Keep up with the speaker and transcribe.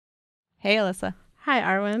Hey, Alyssa. Hi,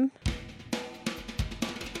 Arwen.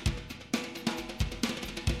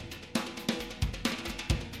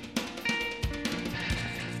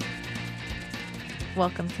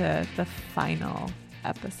 Welcome to the final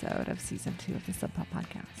episode of season 2 of the Sub Pop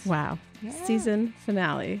Podcast. Wow. Yeah. Season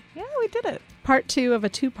finale. Yeah, we did it. Part 2 of a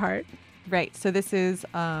 2-part. Right. So this is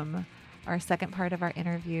our second part of our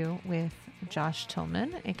interview with Josh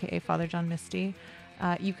Tillman, aka Father John Misty.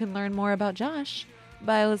 You can learn more about Josh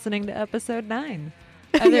by listening to episode 9.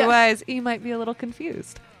 Otherwise, you might be a little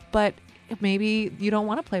confused. But maybe you don't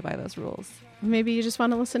want to play by those rules. Maybe you just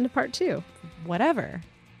want to listen to part 2. Whatever.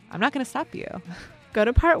 I'm not going to stop you. Go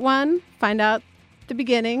to part 1, find out the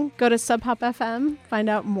beginning. Go to Sub Pop FM, find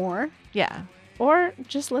out more. Yeah. Or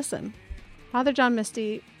just listen. Father John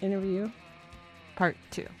Misty interview. Part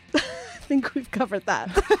 2. I think we've covered that.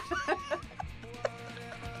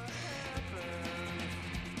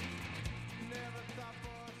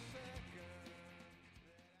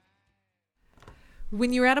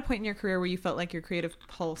 When you were at a point in your career where you felt like your creative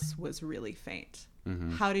pulse was really faint,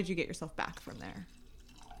 Mm-hmm. how did you get yourself back from there?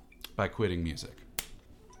 By quitting music.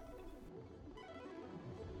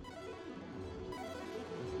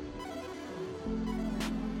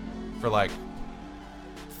 For like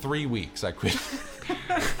 3 weeks, I quit.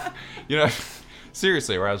 You know,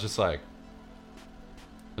 seriously, where I was just like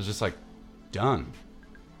done.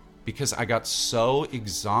 Because I got so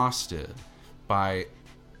exhausted by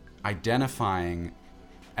identifying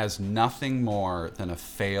as nothing more than a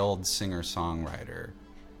failed singer-songwriter.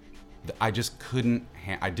 I just couldn't,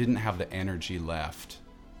 I didn't have the energy left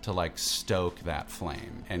to like stoke that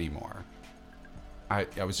flame anymore. I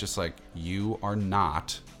was just like, you are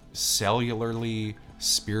not cellularly,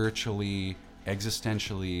 spiritually,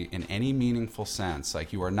 existentially, in any meaningful sense,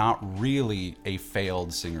 like you are not really a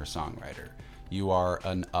failed singer-songwriter. You are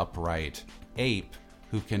an upright ape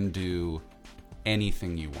who can do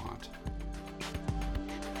anything you want.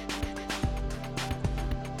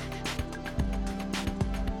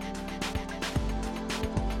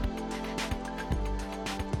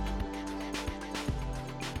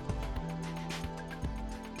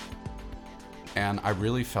 And I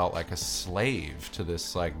really felt like a slave to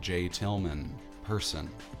this like Jay Tillman person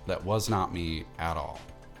that was not me at all,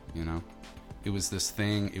 you know? It was this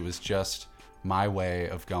thing, it was just my way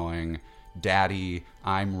of going, Daddy,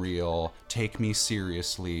 I'm real, take me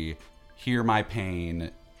seriously, hear my pain.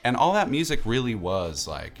 And all that music really was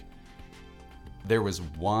like, there was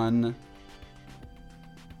one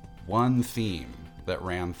theme that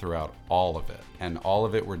ran throughout all of it. And all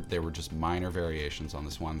of it there were just minor variations on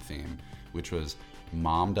this one theme, which was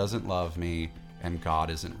Mom doesn't love me and God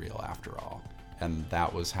isn't real after all. And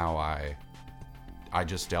that was how I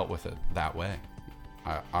just dealt with it that way.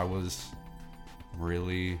 I was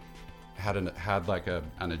really had like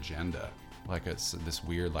an agenda, like this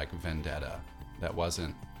weird like vendetta that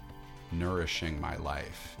wasn't nourishing my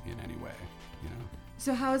life in any way, you know.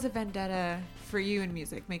 So how is a vendetta for you in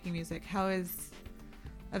music, making music? How is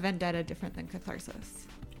a vendetta different than catharsis?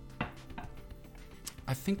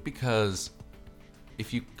 I think because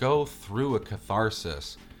if you go through a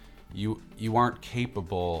catharsis, you aren't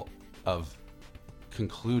capable of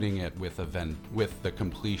concluding it with the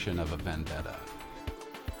completion of a vendetta.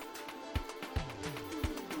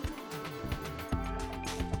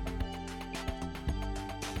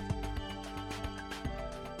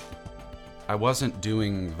 I wasn't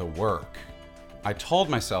doing the work. I told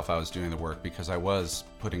myself I was doing the work because I was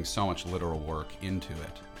putting so much literal work into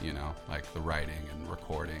it, you know, like the writing and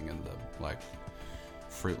recording and the like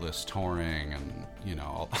fruitless touring and, you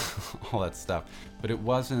know, all that stuff. But it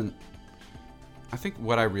wasn't, I think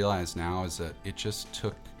what I realize now is that it just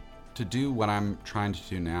took to do what I'm trying to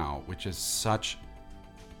do now, which is such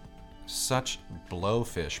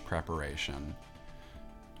blowfish preparation.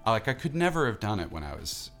 Like I could never have done it when I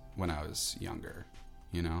was younger,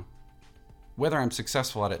 you know? Whether I'm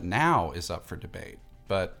successful at it now is up for debate,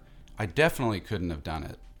 but I definitely couldn't have done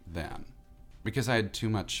it then because I had too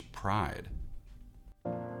much pride.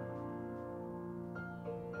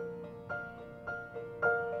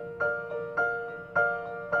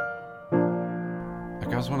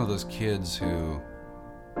 Like I was one of those kids who,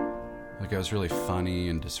 like I was really funny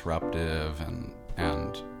and disruptive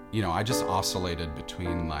and you know, I just oscillated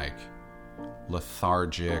between like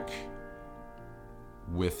lethargic,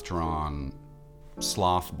 withdrawn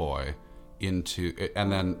sloth boy into,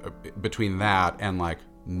 and then between that and like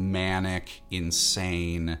manic,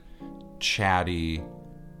 insane, chatty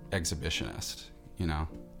exhibitionist, you know,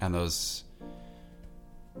 and those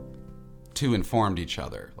two informed each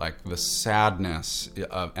other. Like the sadness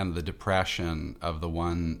of, and the depression of the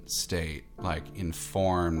one state like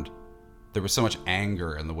informed there was so much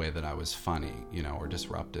anger in the way that I was funny, you know, or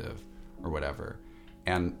disruptive or whatever.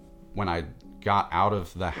 And when I got out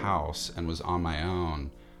of the house and was on my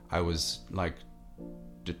own, I was like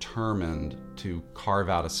determined to carve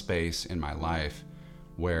out a space in my life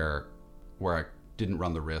where I didn't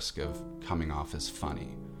run the risk of coming off as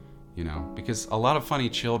funny, you know, because a lot of funny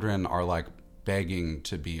children are like begging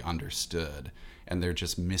to be understood and they're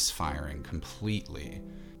just misfiring completely.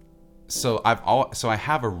 So I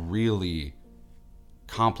have a really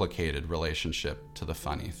complicated relationship to the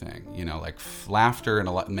funny thing, you know, like laughter and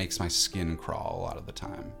a lot makes my skin crawl a lot of the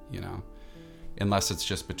time, you know, unless it's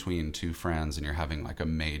just between two friends and you're having like a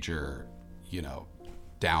major, you know,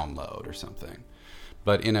 download or something.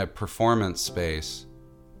 But in a performance space,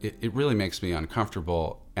 it really makes me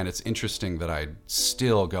uncomfortable, and it's interesting that I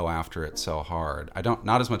still go after it so hard. I don't,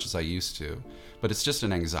 not as much as I used to, but it's just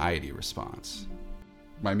an anxiety response.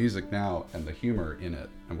 My music now and the humor in it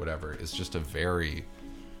and whatever is just a very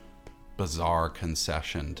bizarre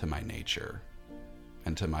concession to my nature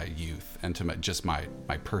and to my youth and to my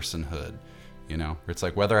personhood, you know? It's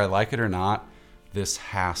like, whether I like it or not, this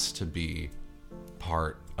has to be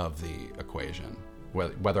part of the equation,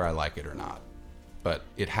 whether I like it or not. But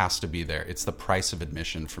it has to be there. It's the price of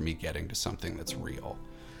admission for me getting to something that's real.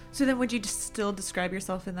 So then would you still describe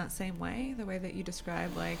yourself in that same way? The way that you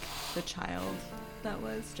describe like the child that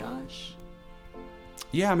was Josh?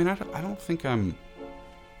 Yeah, I mean, I don't think I'm...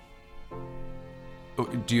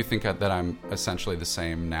 Do you think that I'm essentially the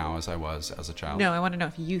same now as I was as a child? No, I want to know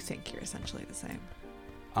if you think you're essentially the same.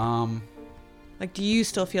 Like, do you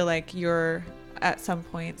still feel like you're at some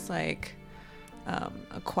points like a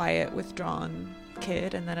quiet, withdrawn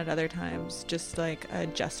kid, and then at other times just like a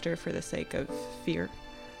jester for the sake of fear?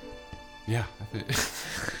 Yeah, I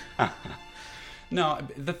think. No,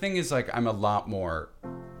 the thing is, like, I'm a lot more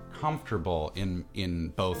comfortable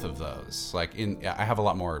in both of those. Like, I have a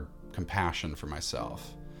lot more compassion for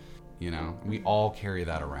myself. You know, we all carry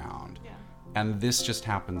that around. Yeah. And this just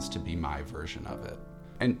happens to be my version of it.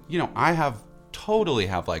 And, you know, I totally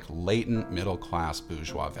have like latent middle class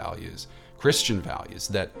bourgeois values, Christian values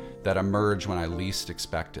that emerge when I least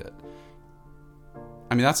expect it.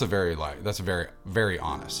 I mean, that's very, very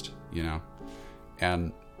honest, you know?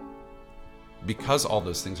 And because all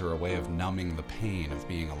those things are a way of numbing the pain of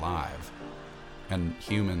being alive, and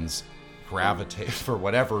humans gravitate, for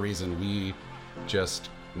whatever reason, we just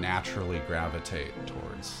naturally gravitate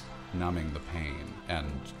towards numbing the pain and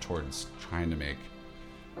towards trying to make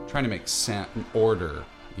order,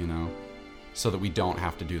 you know, so that we don't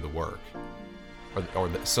have to do the work,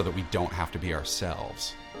 so that we don't have to be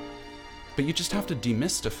ourselves. But you just have to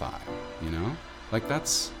demystify, you know, like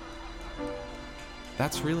that's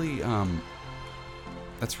really I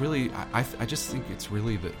just think that's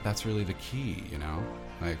really the key, you know,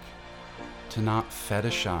 like to not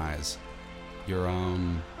fetishize your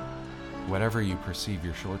own, whatever you perceive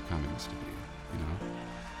your shortcomings to be, you know.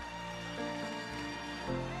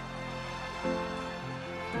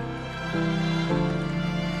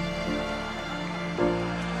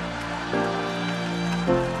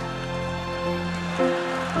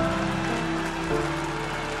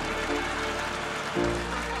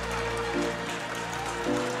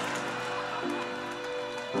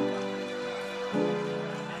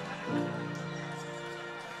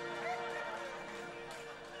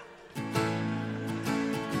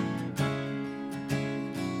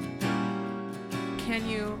 Can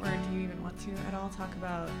you, or do you even want to at all, talk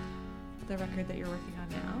about the record that you're working on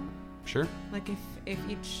now? Sure. Like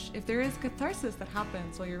if there is catharsis that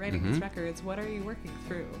happens while you're writing these records, what are you working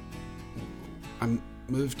through? I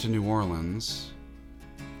moved to New Orleans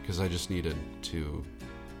because I just needed to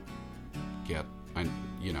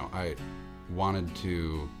I wanted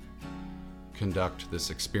to conduct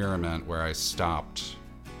this experiment where I stopped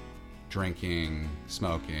drinking,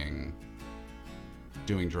 smoking,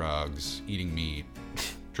 doing drugs, eating meat,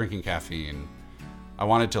 drinking caffeine. I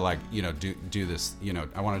wanted to do this,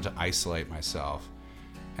 I wanted to isolate myself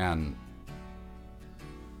and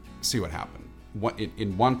see what happened.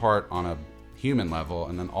 In one part on a human level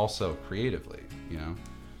and then also creatively, you know,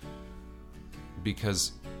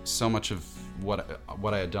 because so much of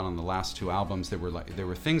what I had done on the last two albums, there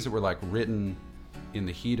were things that were like written in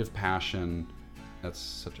the heat of passion. That's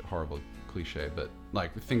such a horrible cliche, but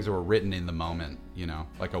like things that were written in the moment, you know,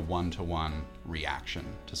 like a one-to-one reaction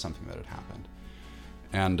to something that had happened.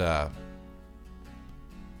 And I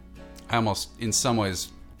almost, in some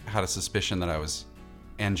ways, had a suspicion that I was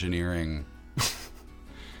engineering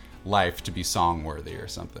life to be song-worthy or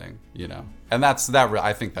something, you know. And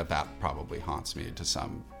I think that probably haunts me to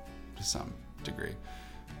some degree.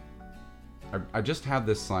 I just had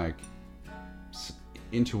this like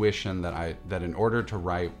intuition that in order to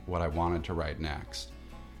write what I wanted to write next,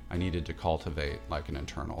 I needed to cultivate like an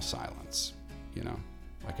internal silence, you know,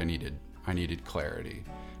 like I needed clarity,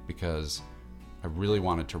 because I really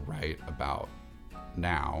wanted to write about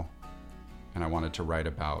now, and I wanted to write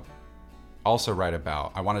about, I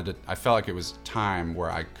felt like it was time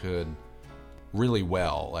where I could really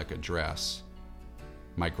well like address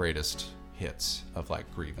my greatest hits of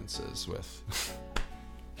like grievances with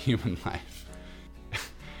human life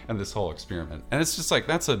and this whole experiment. And it's just like,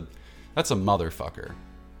 that's a motherfucker.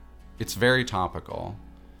 It's very topical.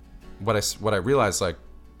 What I realized like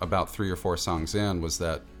about 3 or 4 songs in was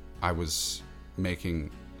that I was making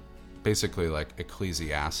basically like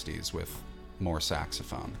Ecclesiastes with more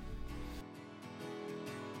saxophone.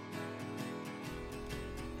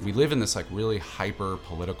 We live in this like really hyper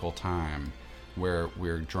political time where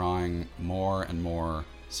we're drawing more and more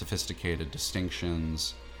sophisticated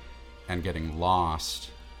distinctions and getting lost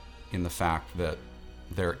in the fact that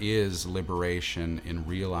there is liberation in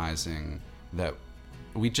realizing that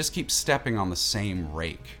we just keep stepping on the same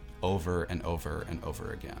rake over and over and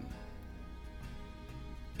over again.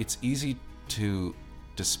 It's easy to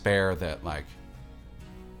despair that like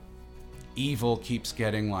evil keeps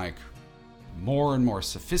getting like more and more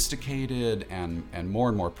sophisticated and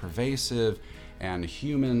more pervasive, and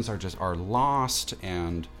humans are lost,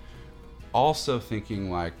 and also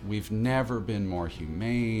thinking like we've never been more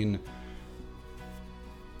humane.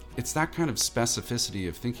 It's that kind of specificity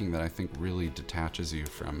of thinking that I think really detaches you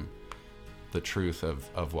from the truth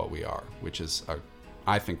of what we are, which is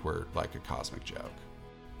I think we're like a cosmic joke,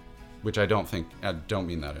 which I don't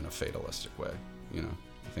mean that in a fatalistic way, you know.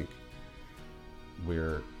 I think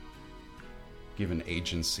we're given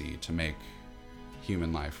agency to make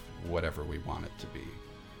human life whatever we want it to be.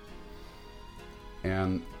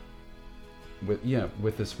 And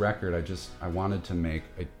with this record, I wanted to make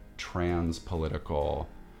a trans political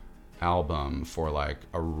album for like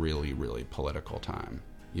a really, really political time,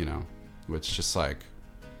 you know. It's just like,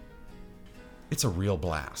 it's a real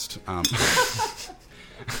blast.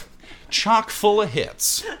 Chock full of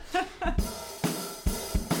hits.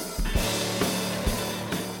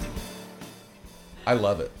 I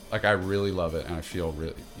love it. Like, I really love it, and I feel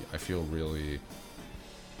really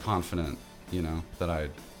confident, you know,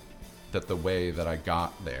 that the way that I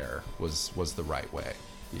got there was the right way.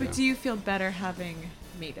 But know? Do you feel better having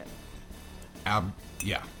made it?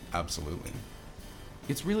 Yeah, absolutely.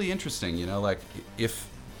 It's really interesting, you know, like if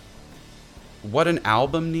what an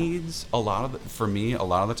album needs for me a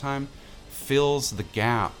lot of the time fills the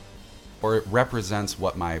gap, or it represents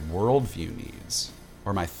what my worldview needs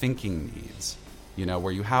or my thinking needs. You know,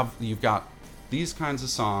 where you've got these kinds of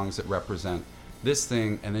songs that represent this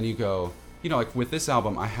thing, and then you go, you know, like with this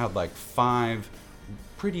album, I had like 5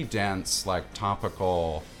 pretty dense, like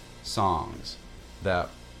topical songs that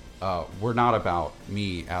were not about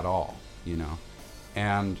me at all, you know.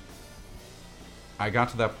 And I got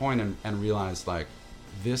to that point and realized like,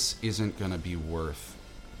 this isn't gonna be worth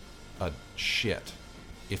a shit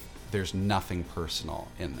if there's nothing personal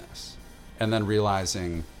in this. And then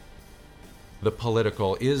realizing the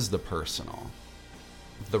political is the personal.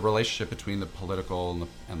 The relationship between the political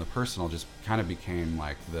and the personal just kind of became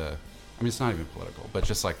like it's not even political, but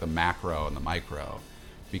just like the macro and the micro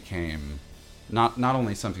became not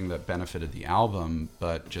only something that benefited the album,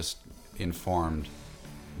 but just informed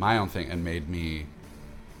my own thing and made me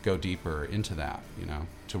go deeper into that, you know,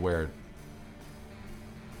 to where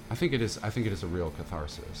I think it is a real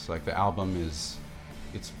catharsis. Like the album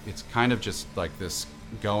it's kind of just like this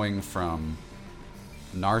going from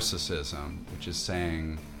narcissism, which is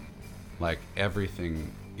saying like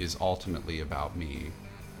everything is ultimately about me,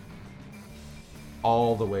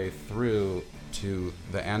 all the way through to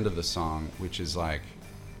the end of the song, which is like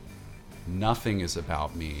nothing is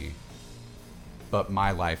about me, but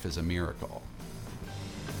my life is a miracle.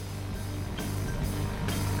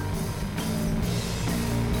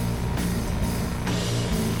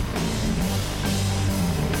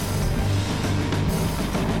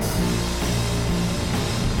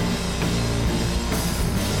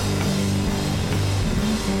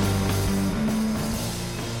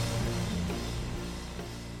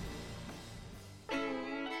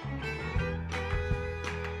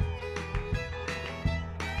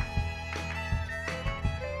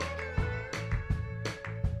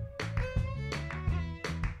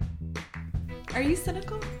 Are you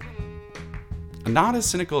cynical? Not as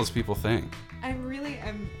cynical as people think.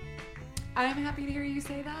 I'm happy to hear you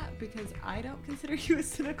say that, because I don't consider you a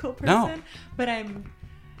cynical person. No. But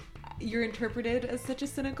you're interpreted as such a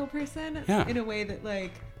cynical person, yeah, in a way that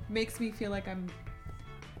like makes me feel like I'm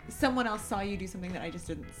someone else saw you do something that I just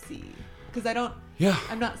didn't see. Because Yeah.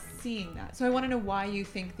 I'm not seeing that. So I want to know why you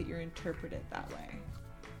think that you're interpreted that way.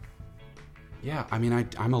 Yeah, I mean,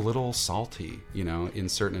 I'm a little salty, you know, in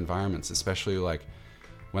certain environments, especially like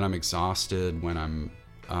when I'm exhausted, when I'm,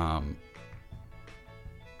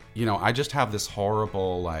 you know, I just have this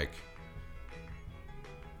horrible like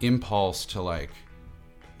impulse to like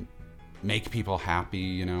make people happy,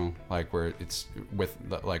 you know, like where it's with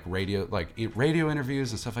like radio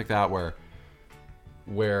interviews and stuff like that,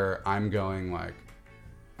 where I'm going like,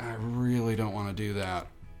 I really don't want to do that,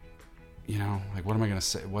 you know, like what am I going to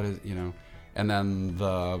say? What is, you know, and then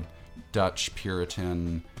the Dutch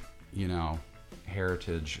Puritan, you know,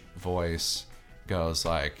 heritage voice goes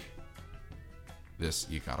like, this,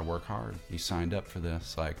 you got to work hard. You signed up for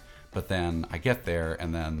this. Like, but then I get there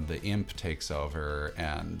and then the imp takes over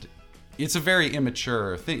and it's a very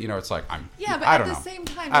immature thing. You know, it's like, but I at don't the know. same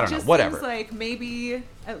time, I it don't know, just whatever. seems like maybe,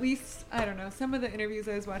 at least, I don't know, some of the interviews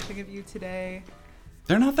I was watching of you today.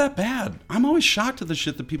 They're not that bad. I'm always shocked at the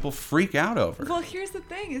shit that people freak out over. Well, here's the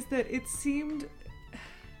thing, is that it seemed,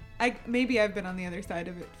 maybe I've been on the other side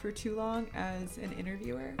of it for too long as an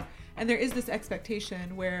interviewer. And there is this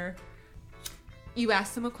expectation where you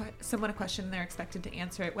ask someone a question and they're expected to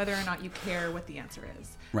answer it, whether or not you care what the answer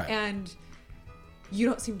is. Right. And you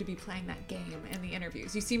don't seem to be playing that game in the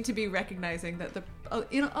interviews. You seem to be recognizing that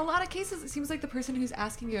in a lot of cases, it seems like the person who's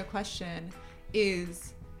asking you a question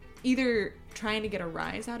is either trying to get a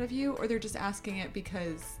rise out of you or they're just asking it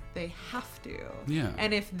because they have to. Yeah.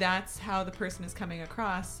 And if that's how the person is coming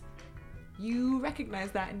across, you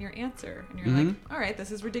recognize that in your answer. And you're like, all right,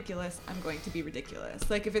 this is ridiculous. I'm going to be ridiculous.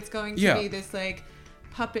 Like if it's going to be this like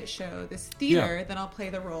puppet show, this theater, then I'll play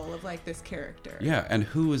the role of like this character. Yeah, and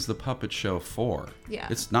who is the puppet show for? Yeah.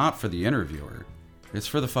 It's not for the interviewer. It's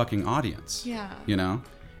for the fucking audience. Yeah. You know?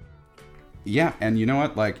 Yeah, and you know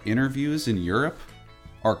what? Like, interviews in Europe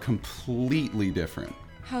are completely different.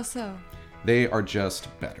 How so? They are just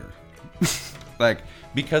better. Like,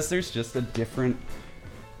 because there's just a different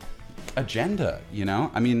agenda, you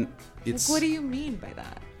know? I mean, it's... Like, what do you mean by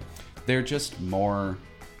that? They're just more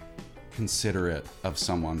considerate of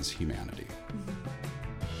someone's humanity.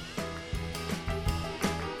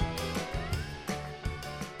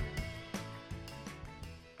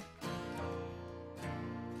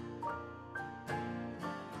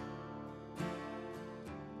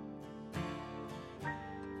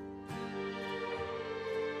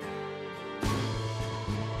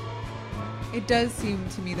 It does seem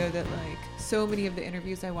to me, though, that like so many of the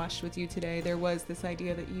interviews I watched with you today, there was this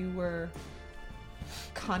idea that you were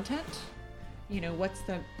content. You know, what's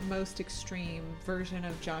the most extreme version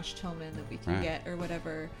of Josh Tillman that we can get or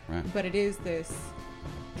whatever. Right. But it is this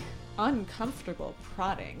uncomfortable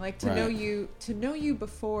prodding. Like to know you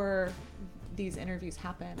before these interviews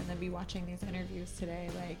happen and then be watching these interviews today.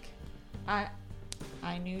 Like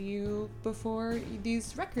I knew you before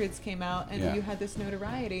these records came out and you had this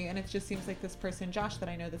notoriety, and it just seems like this person, Josh, that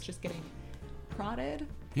I know that's just getting prodded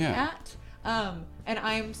at. And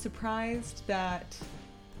I'm surprised that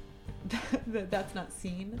that's not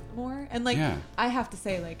seen more. And like, I have to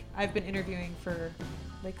say, like, I've been interviewing for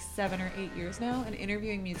like 7 or 8 years now, and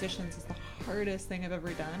interviewing musicians is the hardest thing I've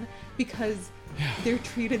ever done because they're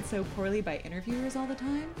treated so poorly by interviewers all the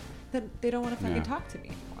time that they don't want to fucking talk to me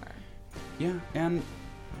anymore. Yeah, and,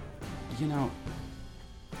 you know,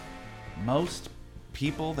 most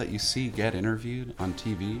people that you see get interviewed on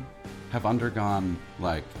TV have undergone,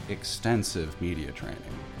 like, extensive media training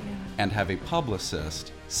and have a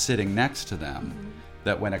publicist sitting next to them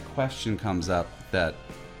that when a question comes up that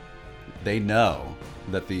they know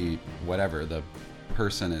that the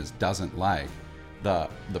person doesn't like, the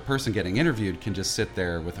person getting interviewed can just sit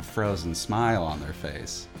there with a frozen smile on their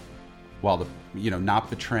face while not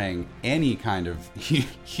betraying any kind of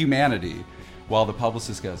humanity, while the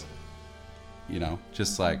publicist goes,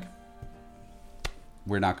 just like,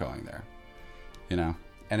 we're not going there,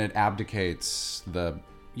 and it abdicates the,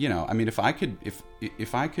 I mean, if I could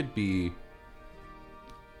be,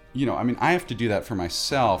 I have to do that for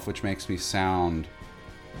myself, which makes me sound,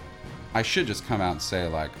 I should just come out and say,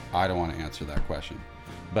 like, I don't want to answer that question,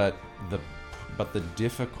 but the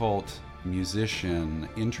difficult musician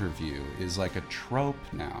interview is like a trope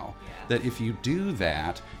now, that if you do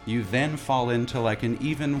that, you then fall into like an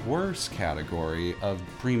even worse category of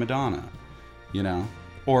prima donna,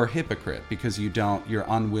 or hypocrite, because you're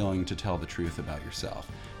unwilling to tell the truth about yourself,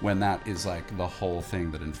 when that is like the whole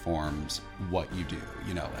thing that informs what you do,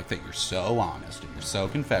 like that you're so honest and you're so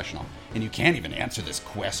confessional and you can't even answer this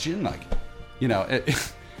question, like,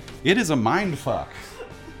 it is a mind fuck.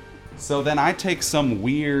 So then I take some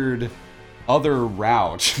weird other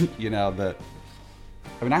route, you know, that,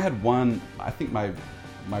 I mean, I had one, I think my,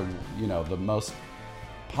 you know, the most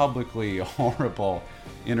publicly horrible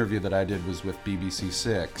interview that I did was with BBC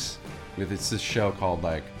Six, it's this show called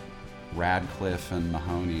like Radcliffe and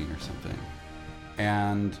Mahoney or something.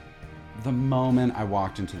 And the moment I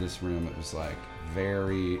walked into this room, it was like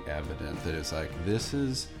very evident that it's like, this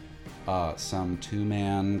is some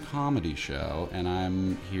two-man comedy show, and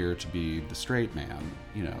I'm here to be the straight man,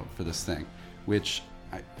 you know, for this thing, which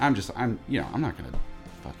I'm you know, I'm not gonna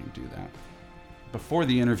fucking do that. Before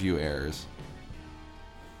the interview airs,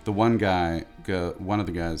 one of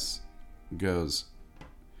the guys goes,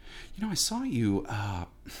 you know, I saw you, I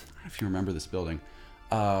don't know if you remember this building,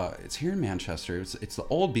 it's here in Manchester, it's the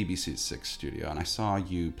old BBC Six studio, and I saw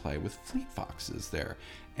you play with Fleet Foxes there.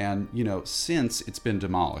 And, you know, since it's been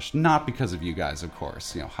demolished, not because of you guys, of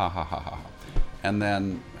course, you know, ha ha ha ha ha. And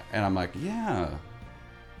I'm like, yeah,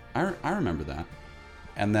 I remember that.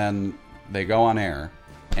 And then they go on air,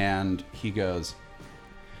 and he goes,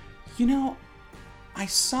 you know, I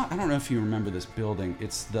don't know if you remember this building.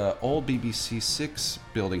 It's the old BBC Six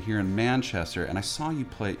building here in Manchester, and I saw you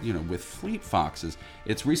play, you know, with Fleet Foxes.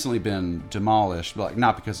 It's recently been demolished, but like,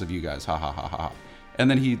 not because of you guys, ha ha ha ha ha. And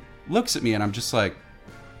then he looks at me, and I'm just like,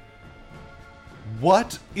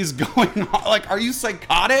 what is going on? Like, are you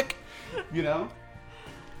psychotic? You know?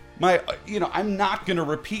 You know, I'm not going to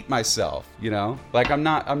repeat myself, you know? Like,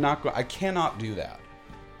 I cannot do that.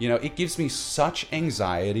 You know, it gives me such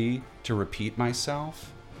anxiety to repeat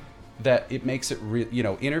myself that it makes it, you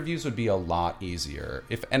know, interviews would be a lot easier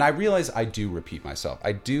and I realize I do repeat myself.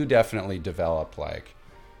 I do definitely develop, like,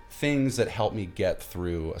 things that help me get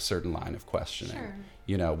through a certain line of questioning, sure,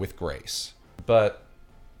 you know, with grace. But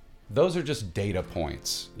those are just data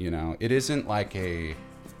points, you know? It isn't like a,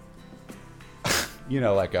 you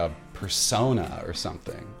know, like a persona or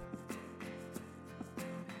something.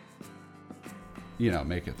 You know,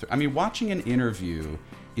 make it through. I mean, watching an interview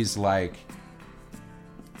is like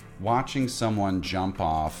watching someone jump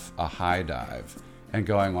off a high dive and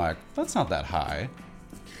going like, that's not that high.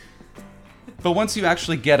 But once you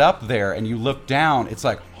actually get up there and you look down, it's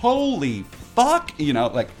like, holy fuck, you know,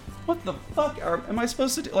 like, what the fuck am I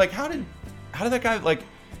supposed to do? Like, how did that guy, like,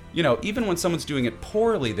 you know, even when someone's doing it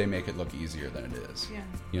poorly, they make it look easier than it is. Yeah.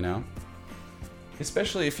 You know?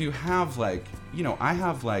 Especially if you have, like, you know, I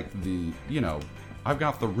have, like, you know, I've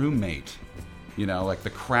got the roommate, you know, like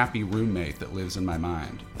the crappy roommate that lives in my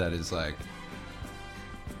mind that is, like,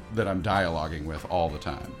 that I'm dialoguing with all the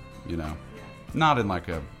time, you know? Yeah. Not in, like,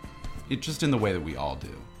 just in the way that we all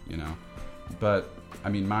do, you know? But, I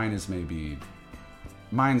mean, mine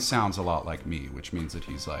sounds a lot like me, which means that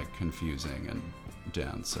he's, like, confusing and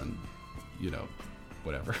dense and, you know,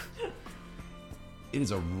 whatever. It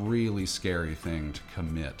is a really scary thing to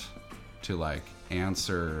commit to, like,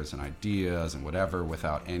 answers and ideas and whatever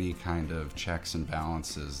without any kind of checks and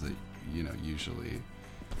balances that, you know, usually.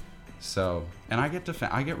 So, and I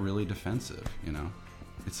get really defensive, you know?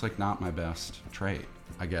 It's, like, not my best trait.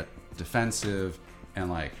 I get defensive and,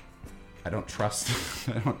 like, I don't trust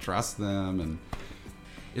them, and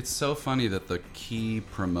it's so funny that the key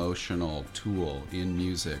promotional tool in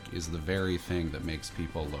music is the very thing that makes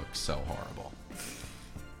people look so horrible.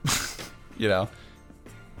 You know?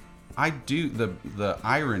 The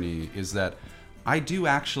irony is that I do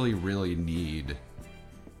actually really need,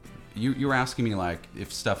 you were asking me, like,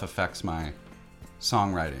 if stuff affects my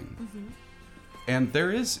songwriting. Mm-hmm. And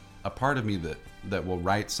there is a part of me that will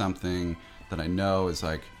write something that I know is,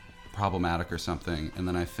 like, problematic or something, and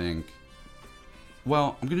then I think,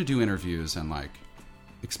 well, I'm going to do interviews and, like,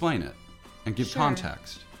 explain it and give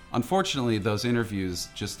context. Unfortunately, those interviews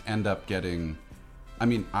just end up getting, I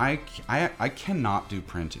mean, I cannot do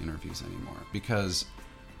print interviews anymore because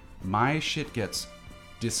my shit gets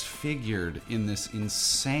disfigured in this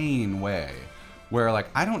insane way where, like,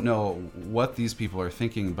 I don't know what these people are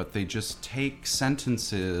thinking, but they just take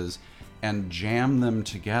sentences and jam them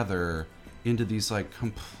together into these, like,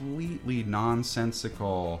 completely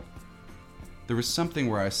nonsensical. There was something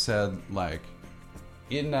where I said, like,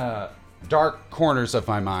 in dark corners of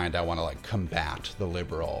my mind, I want to, like, combat the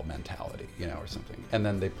liberal mentality, you know, or something. And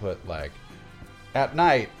then they put, like, at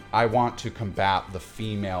night, I want to combat the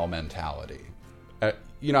female mentality.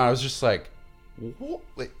 You know, I was just like, what?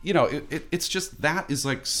 You know, it's just, that is,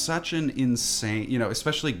 like, such an insane, you know,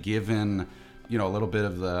 especially given, you know, a little bit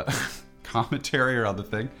of the commentary around the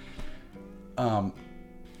thing.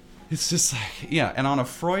 It's just like, yeah, and on a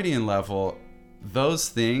Freudian level, those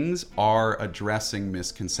things are addressing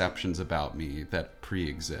misconceptions about me that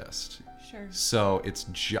pre-exist. Sure. So it's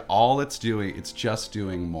all it's doing, it's just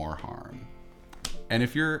doing more harm. And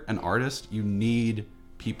if you're an artist, you need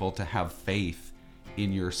people to have faith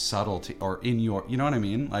in your subtlety or in your, you know what I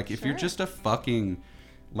mean? Like if you're just a fucking,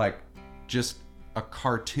 like just a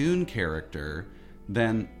cartoon character,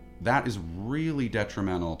 then that is really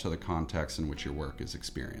detrimental to the context in which your work is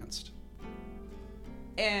experienced.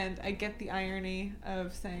 And I get the irony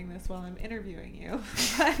of saying this while I'm interviewing you,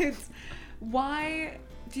 but why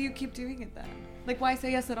do you keep doing it then? Like, why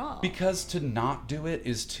say yes at all? Because to not do it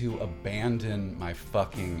is to abandon my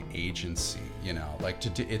fucking agency, you know? Like,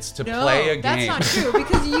 it's to play a game. That's not true,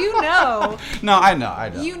 because you know... No, I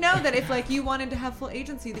know. You know that if, like, you wanted to have full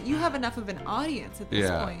agency, that you have enough of an audience at this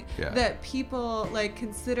point, that people, like,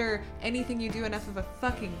 consider anything you do enough of a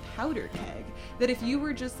fucking powder keg, that if you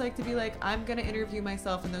were just, like, to be like, I'm gonna interview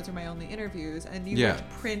myself and those are my only interviews, and you were to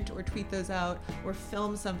print or tweet those out or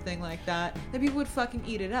film something like that, then people would fucking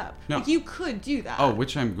eat it up. No. Like, you could do that. Oh,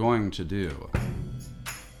 which I'm going to do.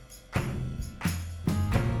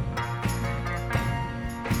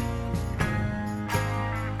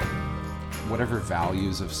 Whatever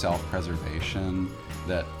values of self-preservation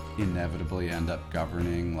that inevitably end up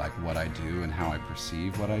governing like what I do and how I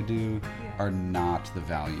perceive what I do are not the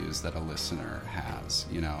values that a listener has,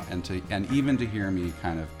 you know, and even to hear me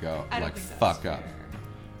kind of go like fuck up.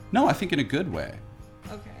 No, I think in a good way.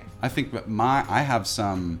 Okay. I think that I have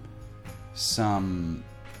some,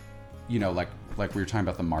 you know, like we were talking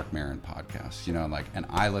about the Marc Maron podcast, you know, like, and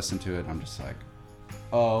I listen to it and I'm just like,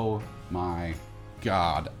 oh my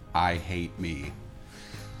God, I hate me,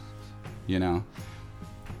 you know,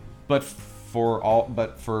 but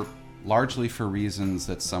largely for reasons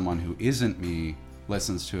that someone who isn't me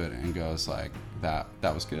listens to it and goes like, that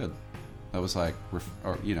was good. That was like,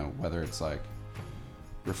 or, you know, whether it's like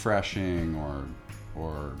refreshing or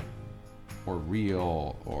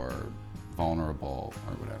real or vulnerable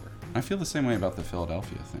or whatever. I feel the same way about the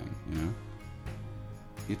Philadelphia thing, you know?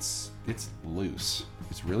 It's loose.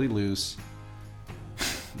 It's really loose.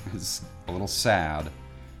 It's a little sad,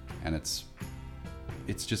 and it's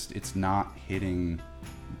not hitting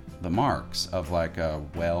the marks of like a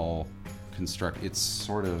well constructed. It's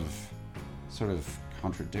sort of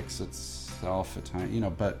contradicts itself at times, you know,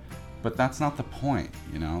 but that's not the point,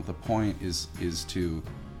 you know? The point is to,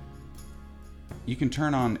 you can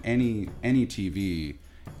turn on any TV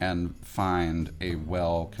and find a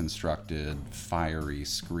well-constructed, fiery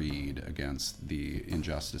screed against the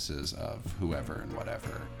injustices of whoever and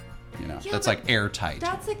whatever. You know, that's like airtight.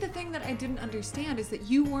 That's like the thing that I didn't understand, is that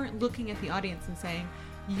you weren't looking at the audience and saying,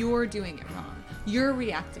 you're doing it wrong. You're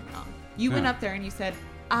reacting wrong. You went up there and you said,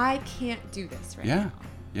 I can't do this right now.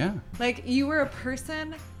 Yeah. Like, you were a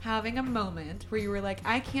person having a moment where you were like,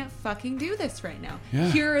 I can't fucking do this right now. Yeah.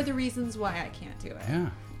 Here are the reasons why I can't do it. Yeah.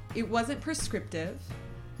 It wasn't prescriptive.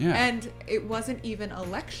 Yeah. And it wasn't even a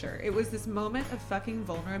lecture. It was this moment of fucking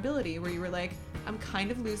vulnerability where you were like, I'm kind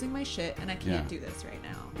of losing my shit and I can't do this right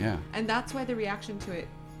now. Yeah. And that's why the reaction to it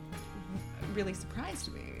really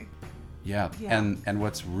surprised me. Yeah. And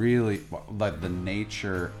what's really like the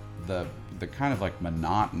nature, the kind of like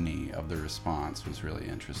monotony of the response was really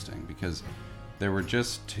interesting, because there were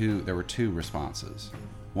two responses.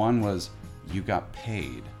 One was, you got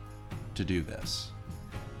paid to do this,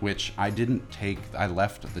 which I didn't take. I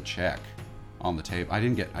left the check on the table. I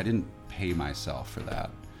didn't pay myself for that.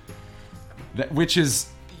 Which is,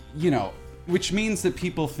 you know, which means that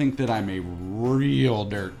people think that I'm a real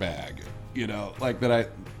dirtbag, you know, like that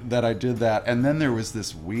I did that. And then there was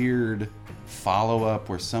this weird follow-up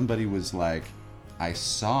where somebody was like, I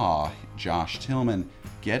saw Josh Tillman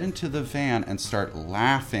get into the van and start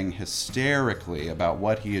laughing hysterically about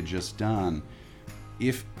what he had just done.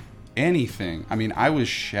 If anything, I mean, I was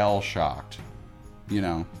shell-shocked, you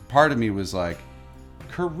know. Part of me was like,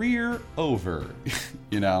 career over,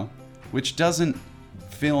 you know, which doesn't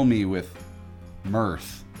fill me with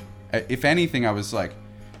mirth. If anything, I was like,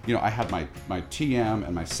 you know, I had my TM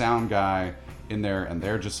and my sound guy in there, and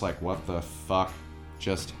they're just like, what the fuck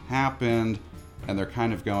just happened? And they're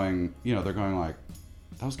kind of going, you know, they're going like,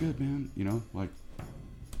 that was good, man, you know, like,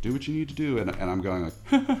 do what you need to do. And I'm going like,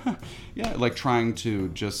 yeah, like trying to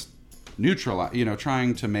just neutralize, you know,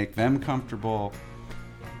 trying to make them comfortable.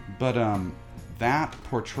 But that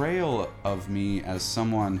portrayal of me as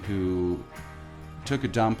someone who took a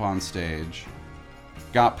dump on stage,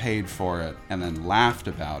 got paid for it, and then laughed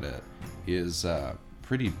about it is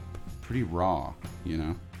pretty raw, you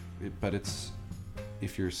know. But it's,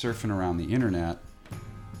 if you're surfing around the internet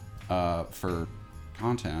for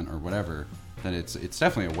content or whatever, then it's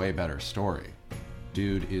definitely a way better story.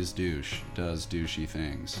 Dude is douche, does douchey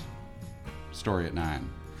things. Story at 9.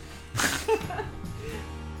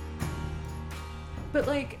 But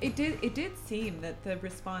like it did seem that the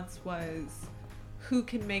response was, who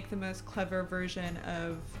can make the most clever version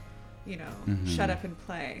of, shut up and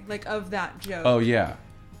play, like of that joke. Oh yeah.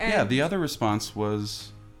 And yeah, the other response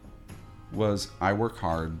was I work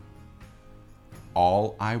hard.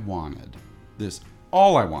 All I wanted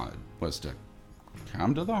was to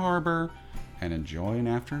come to the harbor and enjoy an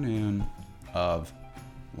afternoon of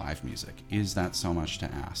live music. Is that so much to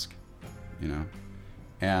ask?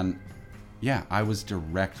 And yeah, I was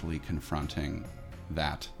directly confronting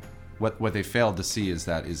that. What they failed to see is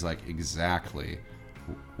like exactly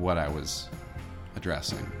what I was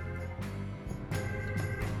addressing.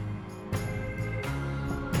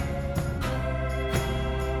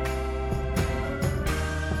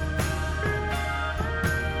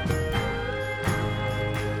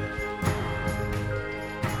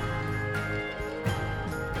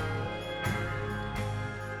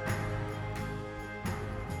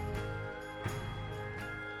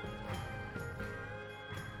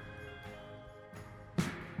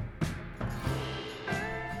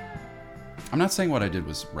 I'm not saying what I did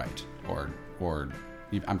was right, or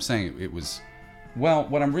I'm saying it was. Well,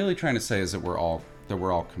 what I'm really trying to say is that we're all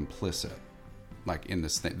complicit, like in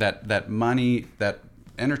this thing. That money, that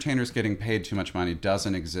entertainers getting paid too much money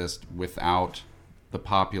doesn't exist without the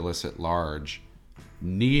populace at large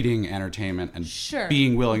needing entertainment and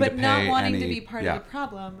being willing to pay. But not wanting to be part of the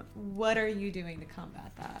problem. What are you doing to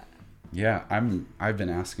combat that? Yeah, I've been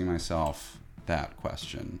asking myself that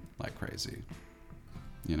question like crazy.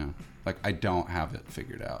 Like I don't have it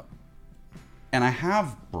figured out. And I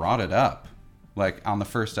have brought it up, like on the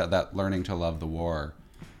first that learning to love the war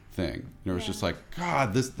thing. It was just like,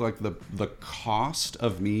 God, this like the cost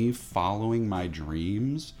of me following my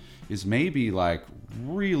dreams is maybe like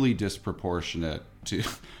really disproportionate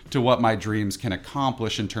to what my dreams can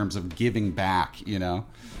accomplish in terms of giving back.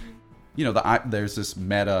 There's this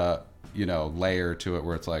meta layer to it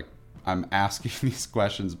where it's like I'm asking these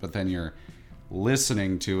questions, but then you're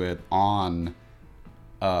listening to it on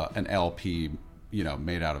an LP,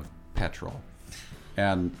 made out of petrol.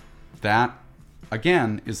 And that,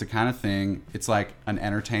 again, is the kind of thing, it's like an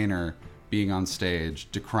entertainer being on stage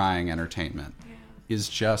decrying entertainment is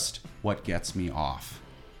just what gets me off,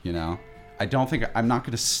 I don't think, I'm not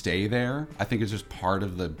going to stay there. I think it's just part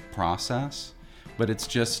of the process. But it's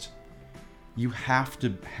just, you have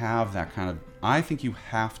to have that kind of, I think you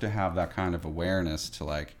have to have that kind of awareness to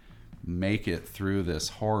like, make it through this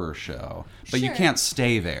horror show, but you can't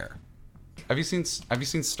stay there. Have you seen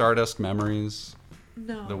Stardust Memories?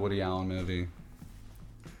 No. The Woody Allen movie.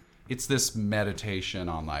 It's this meditation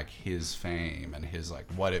on like his fame and his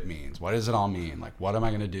like what it means. What does it all mean? Like what am I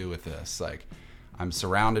going to do with this? Like I'm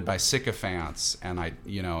surrounded by sycophants and I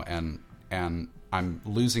and I'm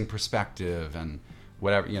losing perspective and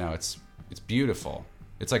whatever, it's beautiful.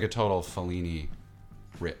 It's like a total Fellini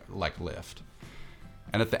like lift.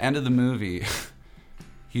 And at the end of the movie,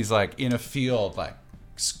 he's like in a field, like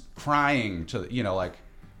crying to, like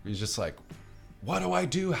he's just like, what do I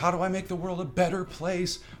do? How do I make the world a better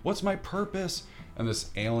place? What's my purpose? And this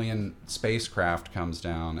alien spacecraft comes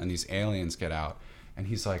down and these aliens get out. And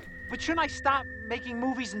he's like, but shouldn't I stop making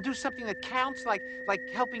movies and do something that counts, like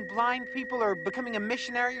helping blind people or becoming a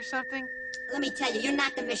missionary or something? Let me tell you, you're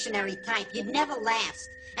not the missionary type. You'd never last.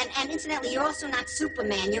 And incidentally, you're also not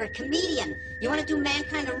Superman. You're a comedian. You want to do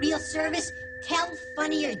mankind a real service? Tell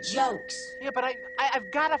funnier jokes. Yeah, but I've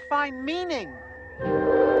got to find meaning.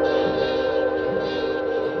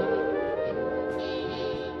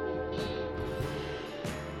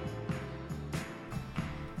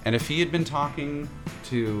 And if he had been talking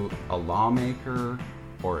to a lawmaker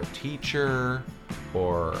or a teacher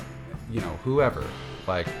or, whoever,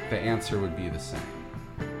 like the answer would be the same.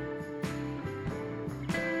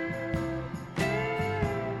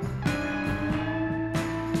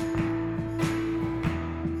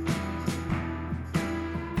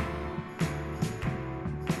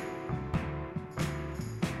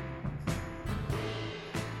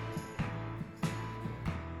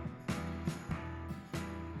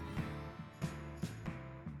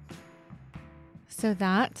 So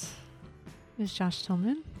that is Josh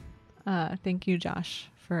Tillman. Thank you, Josh,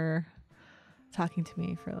 for talking to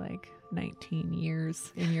me for like 19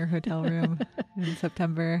 years in your hotel room in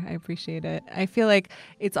September. I appreciate it. I feel like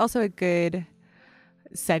it's also a good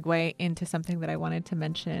segue into something that I wanted to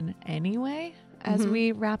mention anyway as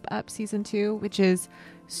we wrap up season 2, which is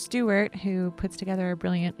Stuart, who puts together a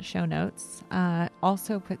brilliant show notes,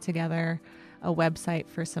 also put together a website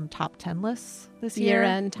for some top 10 lists this year.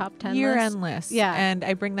 Year-end top 10 Year-end lists. Yeah. And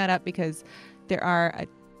I bring that up because there are a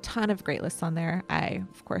ton of great lists on there. I,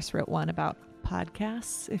 of course, wrote one about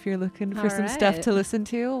Podcasts if you're looking for All some stuff right. to listen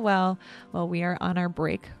to. Well, we are on our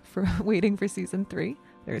break for waiting for season 3.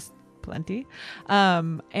 There's plenty.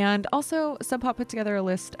 And also Sub Pop put together a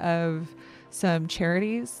list of some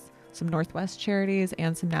charities, some Northwest charities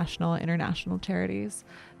and some national, international charities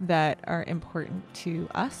that are important to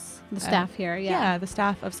us. The staff here, Yeah, the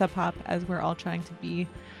staff of Sub Pop, as we're all trying to be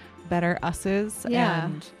better us's Yeah.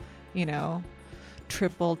 and, you know,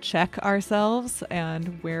 triple check ourselves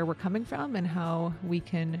and where we're coming from and how we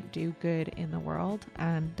can do good in the world.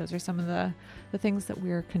 And those are some of the things that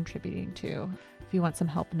we're contributing to. If you want some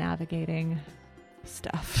help navigating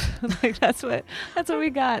stuff, like that's what we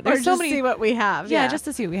got. Or There's just so many. see what we have. Yeah, just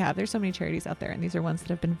to see what we have. There's so many charities out there, and these are ones that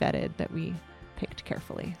have been vetted that we picked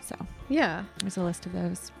carefully. So Yeah. there's a list of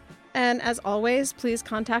those. And as always, please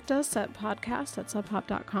contact us at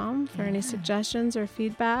podcast@subpop.com for any suggestions or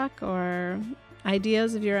feedback or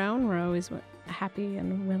ideas of your own. We're always happy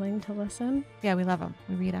and willing to listen. Yeah, we love them.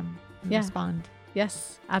 We read them. We Yeah. respond.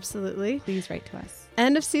 Yes, absolutely. Please write to us.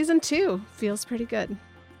 End of season 2. Feels pretty good.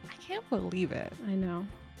 I can't believe it. I know.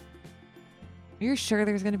 You're sure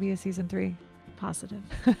there's going to be a season 3? Positive.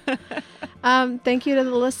 Thank you to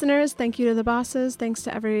the listeners. Thank you to the bosses. Thanks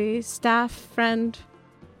to every staff, friend,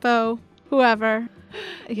 foe, whoever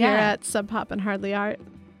here Yeah. at Sub Pop and Hardly Art.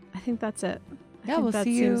 I think that's it. I Yeah, think we'll that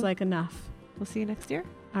see seems you. like enough. We'll see you next year.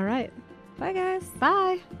 All right. Bye, guys.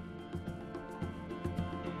 Bye.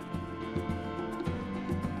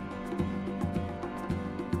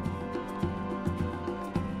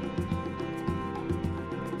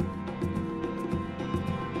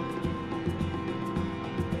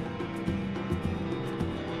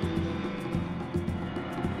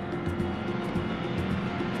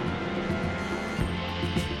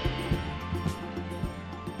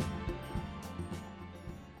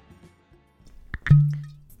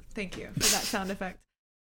 Thank you for that sound effect.